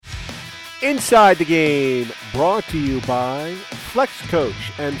Inside the Game, brought to you by Flex Coach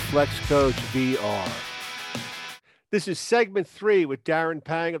and Flex Coach VR. This is segment 3 with Darren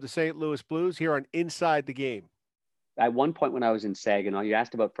Pang of the St. Louis Blues here on Inside the Game. At one point when I was in Saginaw, you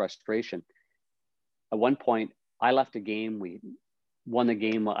asked about frustration. At one point, I left a game. We won the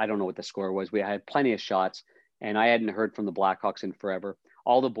game. I don't know what the score was. We had plenty of shots, and I hadn't heard from the Blackhawks in forever.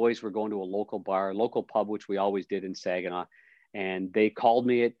 All the boys were going to a local bar, local pub, which we always did in Saginaw. And they called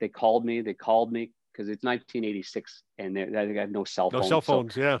me because it's 1986 and they had no cell phones. No cell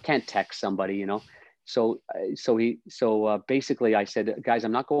phones, so yeah. Can't text somebody, you know. So basically I said, guys,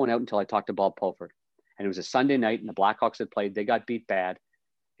 I'm not going out until I talk to Bob Pulford. And it was a Sunday night and the Blackhawks had played. They got beat bad.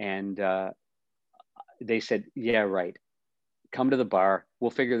 And they said, yeah, right. Come to the bar.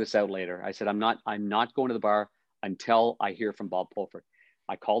 We'll figure this out later. I said, I'm not going to the bar until I hear from Bob Pulford.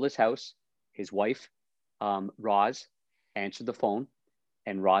 I called his house. His wife, Roz, answered the phone.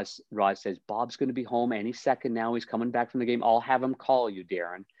 And Roz says, Bob's going to be home any second now. He's coming back from the game. I'll have him call you,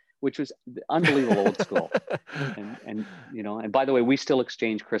 Darren, which was unbelievable old school. And you know, and by the way, we still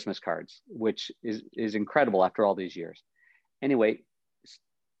exchange Christmas cards, which is incredible after all these years. Anyway,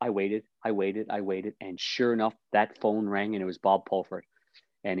 I waited. And sure enough, that phone rang and it was Bob Pulford.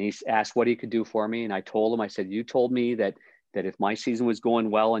 And he asked what he could do for me. And I told him, I said, you told me that if my season was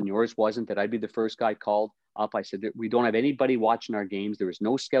going well and yours wasn't, that I'd be the first guy called up. I said, we don't have anybody watching our games. There was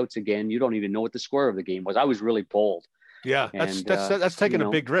no scouts again. You don't even know what the score of the game was. I was really bold. Yeah, that's taking a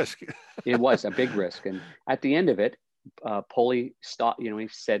big risk. It was a big risk. And at the end of it, Pulley stopped, he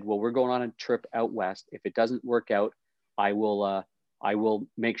said, well, we're going on a trip out west. If it doesn't work out, I will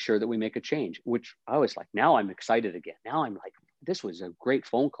make sure that we make a change, which I was like, now I'm excited again. Now I'm like, this was a great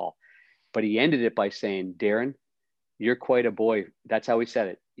phone call. But he ended it by saying, Darren, you're quite a boy. That's how he said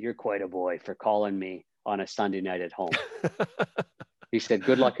it. You're quite a boy for calling me on a Sunday night at home. He said,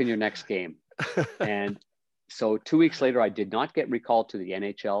 good luck in your next game. And so 2 weeks later, I did not get recalled to the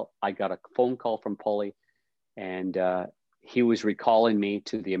NHL. I got a phone call from Pulley, and he was recalling me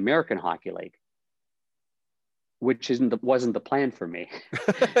to the American Hockey League, which wasn't the plan for me.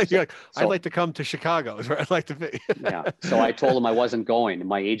 I'd like to come to Chicago is where I'd like to be. Yeah. So I told him I wasn't going. And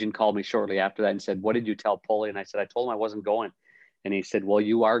my agent called me shortly after that and said, what did you tell Pulley? And I said, I told him I wasn't going. And he said, well,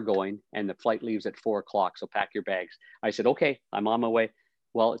 you are going. And the flight leaves at 4:00. So pack your bags. I said, okay, I'm on my way.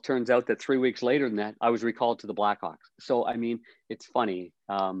 Well, it turns out that 3 weeks later than that, I was recalled to the Blackhawks. So, I mean, it's funny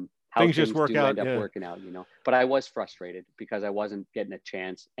how things just working out, But I was frustrated because I wasn't getting a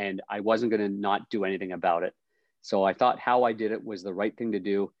chance and I wasn't going to not do anything about it. So I thought how I did it was the right thing to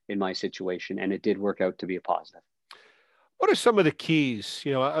do in my situation. And it did work out to be a positive. What are some of the keys?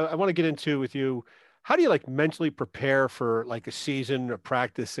 I want to get into with you. How do you mentally prepare for a season, a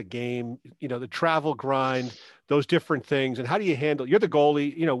practice, a game, the travel grind, those different things? And how do you handle, you're the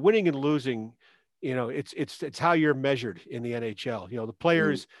goalie, winning and losing, it's how you're measured in the NHL. The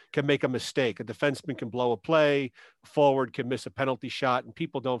players can make a mistake. A defenseman can blow a play, a forward can miss a penalty shot, and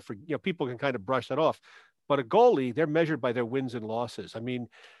people don't people can kind of brush that off. But a goalie, they're measured by their wins and losses. I mean,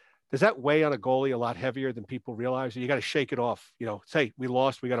 does that weigh on a goalie a lot heavier than people realize? You got to shake it off. Say, we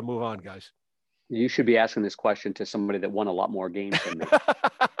lost, we got to move on, guys. You should be asking this question to somebody that won a lot more games than me.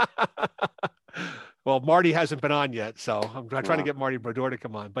 Well, Marty hasn't been on yet, so I'm not trying to get Marty Brodeur to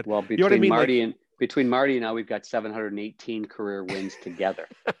come on. But between Marty and I, we've got 718 career wins together.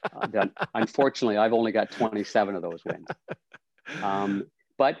 Unfortunately, I've only got 27 of those wins.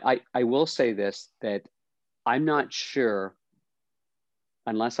 But I will say this, that I'm not sure,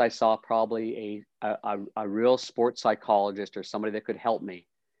 unless I saw probably a real sports psychologist or somebody that could help me,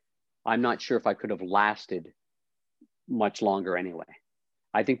 I'm not sure if I could have lasted much longer anyway.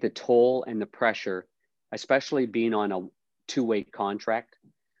 I think the toll and the pressure, especially being on a two-way contract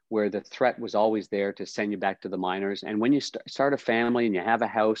where the threat was always there to send you back to the minors. And when you start a family and you have a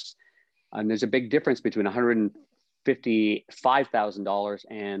house, and there's a big difference between $155,000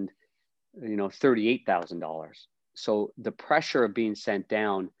 and, $38,000. So the pressure of being sent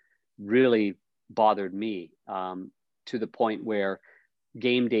down really bothered me to the point where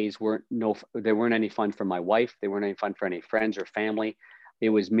game days weren't any fun for my wife. They weren't any fun for any friends or family. It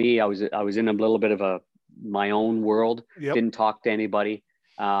was me. I was in a little bit of my own world. Yep. Didn't talk to anybody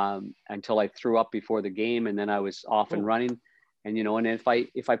until I threw up before the game, and then I was off and running. And and if I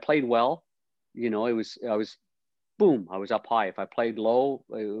played well, I was boom, I was up high. If I played low,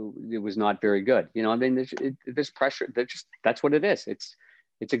 it was not very good. There's pressure. That's what it is. It's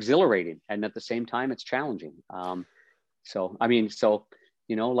exhilarating, and at the same time, it's challenging. I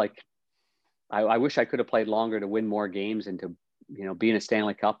wish I could have played longer to win more games and to, be in a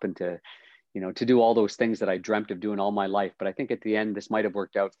Stanley Cup and to, to do all those things that I dreamt of doing all my life. But I think at the end, this might have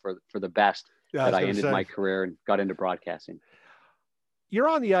worked out for the best, Yeah, I that was I going to ended my say, career and got into broadcasting. you're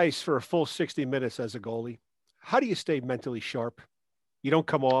on the ice for a full 60 minutes as a goalie. How do you stay mentally sharp? You don't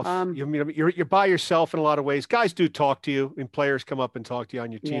come off. You're by yourself in a lot of ways. Guys do talk to you, and players come up and talk to you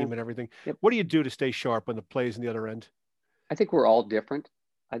on your Yeah. team and everything. Yep. What do you do to stay sharp when the play's on the other end? I think we're all different.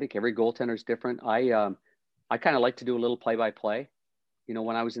 I think every goaltender is different. I kind of like to do a little play-by-play.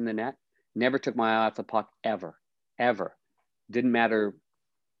 When I was in the net, never took my eye off the puck ever. Didn't matter.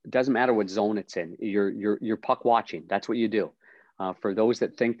 It doesn't matter what zone it's in. You're puck watching. That's what you do. For those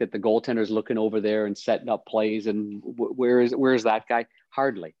that think that the goaltender's looking over there and setting up plays and where is that guy?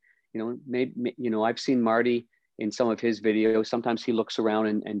 Hardly. I've seen Marty in some of his videos. Sometimes he looks around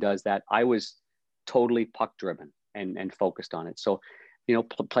and does that. I was totally puck driven and focused on it. So,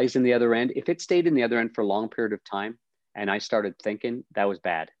 plays in the other end. If it stayed in the other end for a long period of time and I started thinking, that was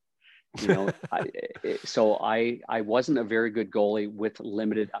bad. So I wasn't a very good goalie with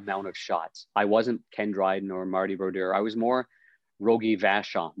limited amount of shots. I wasn't Ken Dryden or Marty Brodeur. I was more Rogie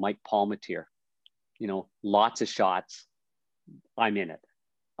Vachon, Mike Palmateer. Lots of shots. I'm in it.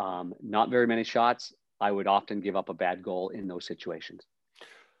 Not very many shots. I would often give up a bad goal in those situations.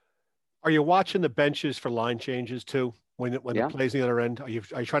 Are you watching the benches for line changes too? When the play's on the other end, are you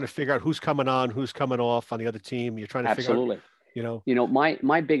trying to figure out who's coming on, who's coming off on the other team? You're trying to Absolutely. figure out,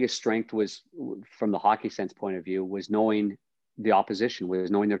 my biggest strength was, from the hockey sense point of view, was knowing the opposition,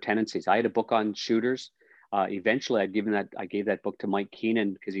 was knowing their tendencies. I had a book on shooters. Eventually, I gave that book to Mike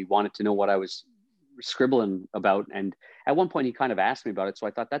Keenan because he wanted to know what I was scribbling about. And at one point, he kind of asked me about it. So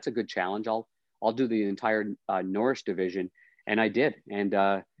I thought, that's a good challenge. I'll do the entire Norris division, and I did.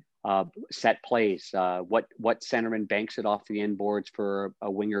 And set plays, what centerman banks it off the end boards for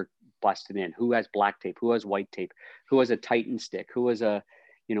a winger busted in, who has black tape, who has white tape, who has a Titan stick, who has a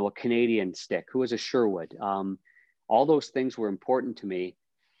Canadian stick, who has a Sherwood. All those things were important to me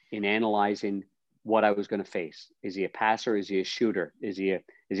in analyzing what I was going to face. Is he a passer? Is he a shooter? Is he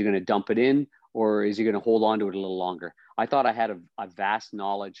going to dump it in, or is he going to hold on to it a little longer? I thought I had a vast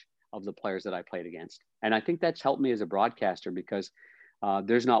knowledge of the players that I played against. And I think that's helped me as a broadcaster, because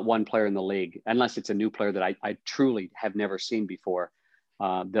there's not one player in the league, unless it's a new player that I truly have never seen before,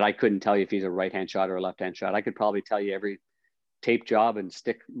 that I couldn't tell you if he's a right-hand shot or a left-hand shot. I could probably tell you every tape job and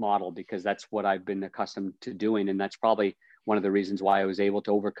stick model, because that's what I've been accustomed to doing. And that's probably one of the reasons why I was able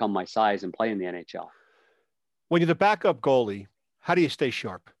to overcome my size and play in the NHL. When you're the backup goalie, how do you stay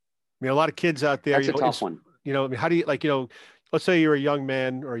sharp? I mean, a lot of kids out there, that's a tough one. How do you, let's say you're a young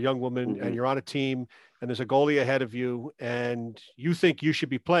man or a young woman, Mm-hmm. and you're on a team and there's a goalie ahead of you and you think you should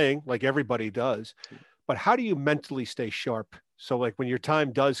be playing like everybody does, but how do you mentally stay sharp? So like when your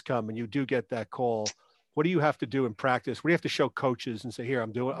time does come and you do get that call, what do you have to do in practice? What do you have to show coaches and say, here,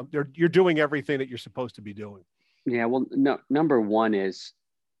 you're doing everything that you're supposed to be doing? Yeah. Well, no, number one is,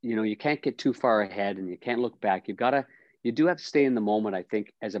 you can't get too far ahead and you can't look back. You do have to stay in the moment, I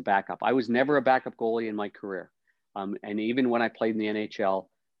think, as a backup. I was never a backup goalie in my career. And even when I played in the NHL,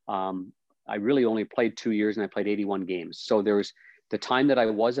 I really only played 2 years and I played 81 games. So there was the time that I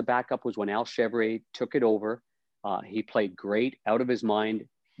was a backup was when Al Chevrier took it over. He played great, out of his mind,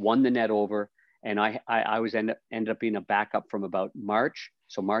 won the net over. And I ended up being a backup from about March.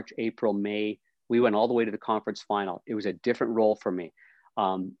 So March, April, May, we went all the way to the conference final. It was a different role for me.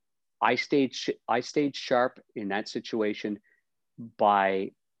 I stayed sharp in that situation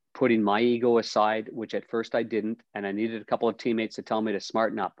by putting my ego aside, which at first I didn't. And I needed a couple of teammates to tell me to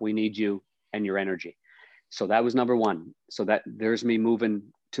smarten up. We need you and your energy. So that was number one. So that there's me moving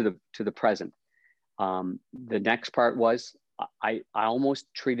to the present. The next part was I almost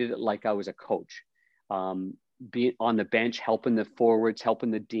treated it like I was a coach, being on the bench, helping the forwards,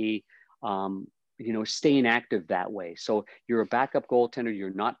 helping the D, staying active that way. So you're a backup goaltender,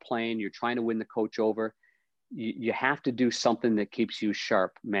 you're not playing, you're trying to win the coach over. You have to do something that keeps you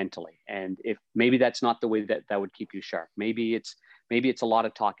sharp mentally. And if maybe that's not the way that would keep you sharp, maybe it's a lot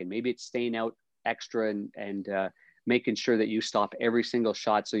of talking, maybe it's staying out extra and making sure that you stop every single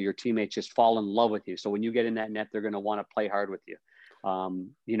shot so your teammates just fall in love with you. So when you get in that net, they're going to want to play hard with you.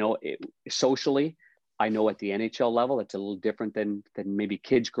 Socially, I know at the NHL level, it's a little different than maybe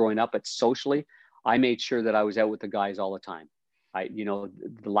kids growing up. But socially, I made sure that I was out with the guys all the time. The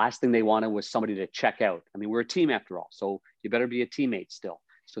last thing they wanted was somebody to check out. I mean, we're a team after all, so you better be a teammate still.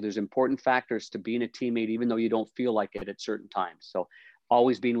 So there's important factors to being a teammate, even though you don't feel like it at certain times. So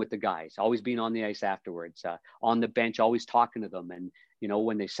always being with the guys, always being on the ice afterwards, on the bench, always talking to them. And,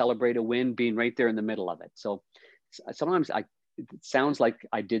 when they celebrate a win, being right there in the middle of it. So sometimes it sounds like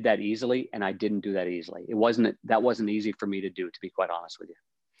I did that easily, and I didn't do that easily. That wasn't easy for me to do, to be quite honest with you.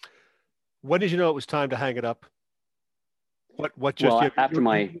 When did you know it was time to hang it up? What just Well, after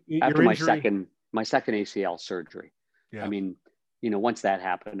your injury? my second ACL surgery. I Yeah. mean, once that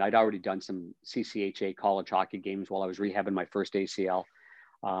happened, I'd already done some CCHA college hockey games while I was rehabbing my first ACL.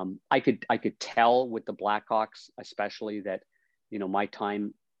 I could tell with the Blackhawks, especially that, my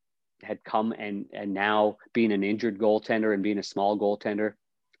time had come, and now being an injured goaltender and being a small goaltender,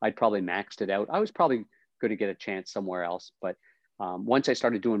 I'd probably maxed it out. I was probably going to get a chance somewhere else, but once I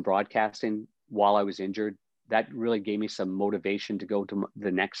started doing broadcasting while I was injured, that really gave me some motivation to go to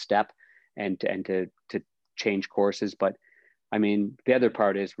the next step and to change courses. But I mean, the other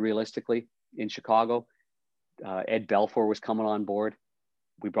part is realistically in Chicago, Ed Belfour was coming on board.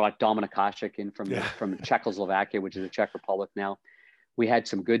 We brought Dominik Hasek in from Czechoslovakia, which is the Czech Republic now. We had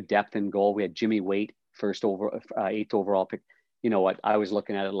some good depth in goal. We had Jimmy Waite, eighth overall pick. You know what? I was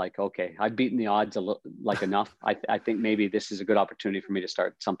looking at it like, okay, I've beaten the odds like enough. I think maybe this is a good opportunity for me to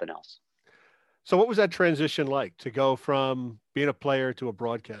start something else. So what was that transition like to go from being a player to a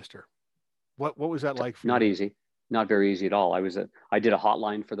broadcaster? What was that like for Not you? easy, not very easy at all. I did a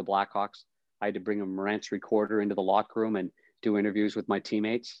hotline for the Blackhawks. I had to bring a Marantz recorder into the locker room and do interviews with my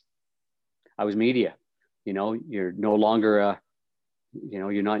teammates. I was media. You're no longer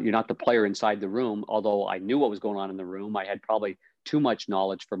you're not the player inside the room. Although I knew what was going on in the room, I had probably too much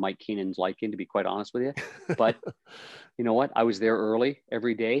knowledge for Mike Keenan's liking, to be quite honest with you. But you know what? I was there early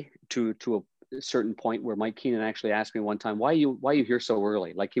every day to a certain point where Mike Keenan actually asked me one time, why are you here so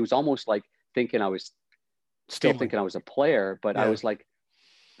early? Like, he was almost like thinking I was still thinking I was a player, but I was like,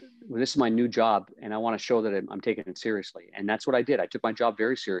 well, this is my new job and I want to show that I'm taking it seriously. And that's what I did. I took my job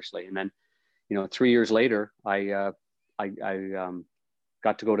very seriously. And then, 3 years later, I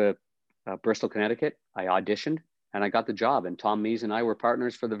got to go to Bristol, Connecticut. I auditioned and I got the job. And Tom Mees and I were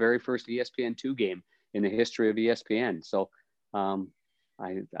partners for the very first ESPN2 game in the history of ESPN. So I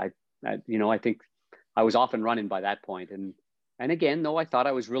think I was off and running by that point. And again, though, I thought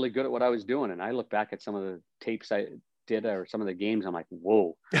I was really good at what I was doing. And I look back at some of the tapes I did or some of the games, I'm like,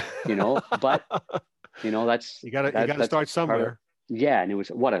 whoa, but that's, you gotta start somewhere. Yeah. And it was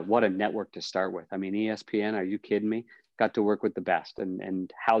what a network to start with. I mean, ESPN, are you kidding me? Got to work with the best,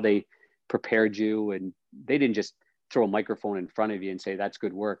 and how they prepared you, and they didn't just throw a microphone in front of you and say, that's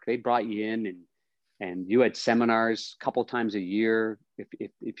good work. They brought you in and you had seminars a couple times a year.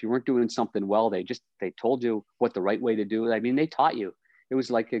 If you weren't doing something well, they told you what the right way to do it. I mean, they taught you. It was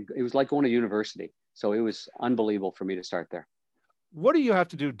like going to university. So it was unbelievable for me to start there. What do you have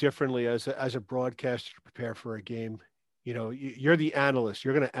to do differently as a broadcaster to prepare for a game? You're the analyst.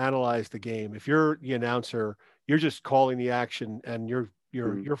 You're going to analyze the game. If you're the announcer, you're just calling the action and you're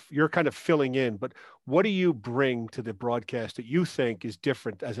kind of filling in. But what do you bring to the broadcast that you think is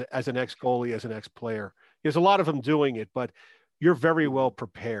different as an ex-goalie, as an ex-player? There's a lot of them doing it, but you're very well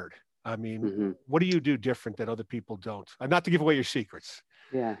prepared. I mean, what do you do different that other people don't? Not to give away your secrets.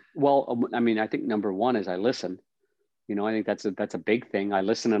 Yeah. Well, I mean, I think number one is I listen. I think that's a big thing. I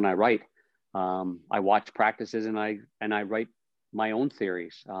listen and I write. I watch practices and I write my own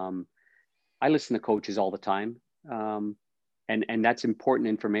theories. I listen to coaches all the time. And that's important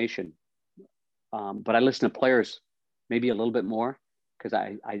information. But I listen to players maybe a little bit more because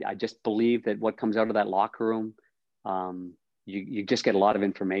I just believe that what comes out of that locker room, you just get a lot of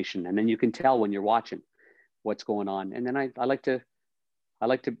information, and then you can tell when you're watching what's going on. And then I like to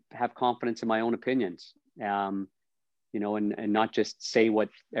have confidence in my own opinions, and not just say what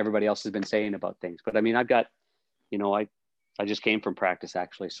everybody else has been saying about things. But I mean, I've got, I just came from practice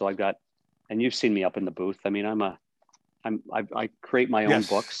actually. So I've got, and you've seen me up in the booth. I mean, I create my own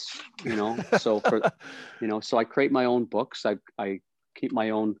books, so so I create my own books. I keep my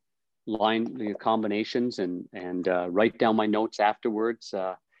own line combinations and write down my notes afterwards,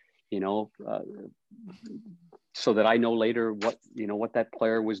 so that I know later what that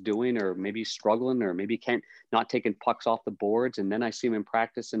player was doing, or maybe struggling, or maybe not taking pucks off the boards. And then I see him in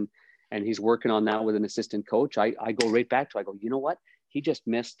practice and he's working on that with an assistant coach. I go right back to, I go, you know what? He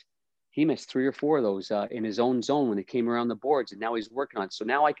missed 3 or 4 of those in his own zone when they came around the boards, and now he's working on it. So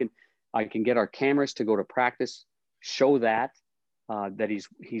now I can get our cameras to go to practice, show that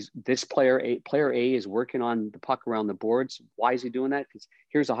he's this player A is working on the puck around the boards. Why is he doing that? Because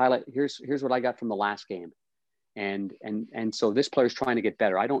here's a highlight. Here's what I got from the last game. And so this player's trying to get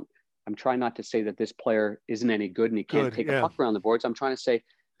better. I'm trying not to say that this player isn't any good and he can't take a puck around the boards. I'm trying to say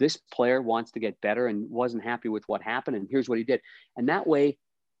this player wants to get better and wasn't happy with what happened, and here's what he did. And that way,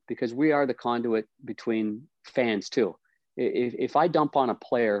 because we are the conduit between fans too. If I dump on a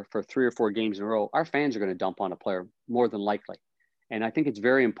player for 3 or 4 games in a row, our fans are going to dump on a player more than likely. And I think it's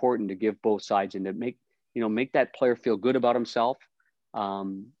very important to give both sides and to make that player feel good about himself.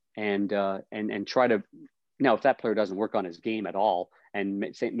 and try to. Now, if that player doesn't work on his game at all and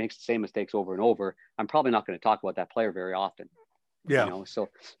makes the same mistakes over and over, I'm probably not going to talk about that player very often. Yeah. You know, so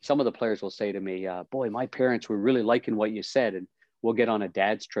some of the players will say to me, boy, my parents were really liking what you said. And we'll get on a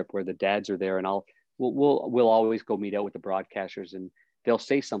dad's trip where the dads are there, and we'll always go meet out with the broadcasters, and they'll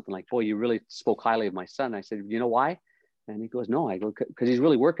say something like, boy, you really spoke highly of my son. I said, you know why? And he goes, no. I go, because he's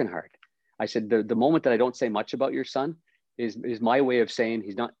really working hard. I said, the moment that I don't say much about your son is my way of saying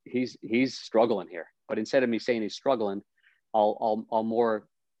he's struggling here. But instead of me saying he's struggling, I'll more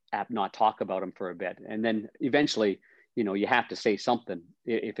apt not talk about him for a bit. And then eventually, you know, you have to say something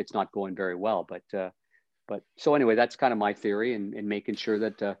if it's not going very well. But so anyway, that's kind of my theory in making sure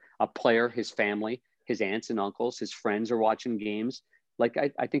that a player, his family, his aunts and uncles, his friends are watching games. Like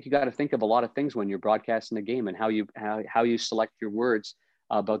I think you got to think of a lot of things when you're broadcasting a game and how you select your words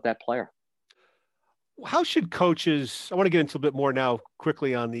about that player. How should coaches, I want to get into a bit more now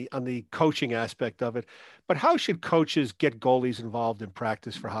quickly on the coaching aspect of it, but how should coaches get goalies involved in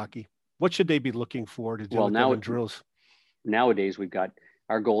practice for hockey? What should they be looking for to do with them in drills? Nowadays, we've got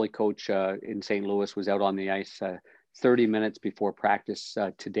our goalie coach in St. Louis was out on the ice 30 minutes before practice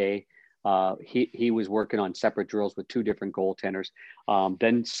today. He was working on separate drills with two different goaltenders.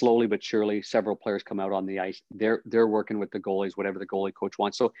 Then slowly but surely, several players come out on the ice. They're working with the goalies, whatever the goalie coach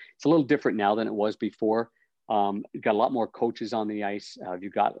wants. So it's a little different now than it was before. You've got a lot more coaches on the ice.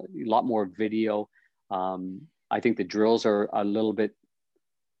 You've got a lot more video. I think the drills are a little bit,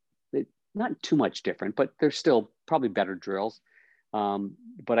 not too much different, but they're still probably better drills.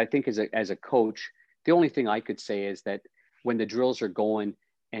 But I think as a coach, the only thing I could say is that when the drills are going,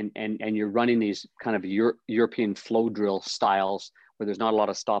 and you're running these kind of European flow drill styles where there's not a lot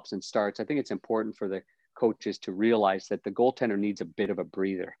of stops and starts, I think it's important for the coaches to realize that the goaltender needs a bit of a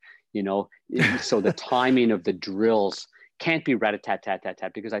breather, you know. So the timing of the drills can't be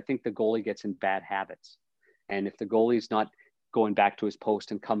rat-a-tat-tat-tat-tat, because I think the goalie gets in bad habits. And if the goalie's not going back to his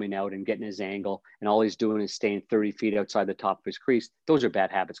post and coming out and getting his angle, and all he's doing is staying 30 feet outside the top of his crease, those are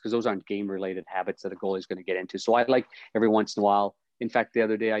bad habits, because those aren't game-related habits that a goalie is going to get into. So I like every once in a while. In fact, the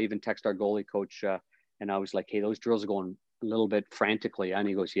other day, I even texted our goalie coach and I was like, hey, those drills are going a little bit frantically. And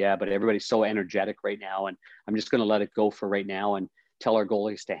he goes, yeah, but everybody's so energetic right now. And I'm just going to let it go for right now and tell our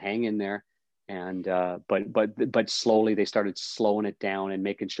goalies to hang in there. And but slowly they started slowing it down and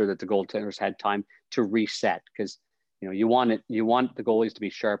making sure that the goaltenders had time to reset, because, you know, you want the goalies to be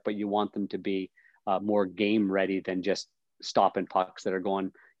sharp, but you want them to be more game ready than just stopping pucks that are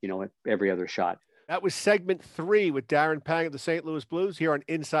going, you know, every other shot. That was segment 3 with Darren Pang of the St. Louis Blues here on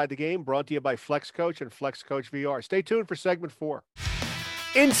Inside the Game, brought to you by Flex Coach and Flex Coach VR. Stay tuned for segment 4.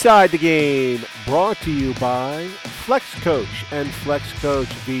 Inside the Game, brought to you by Flex Coach and Flex Coach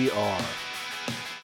VR.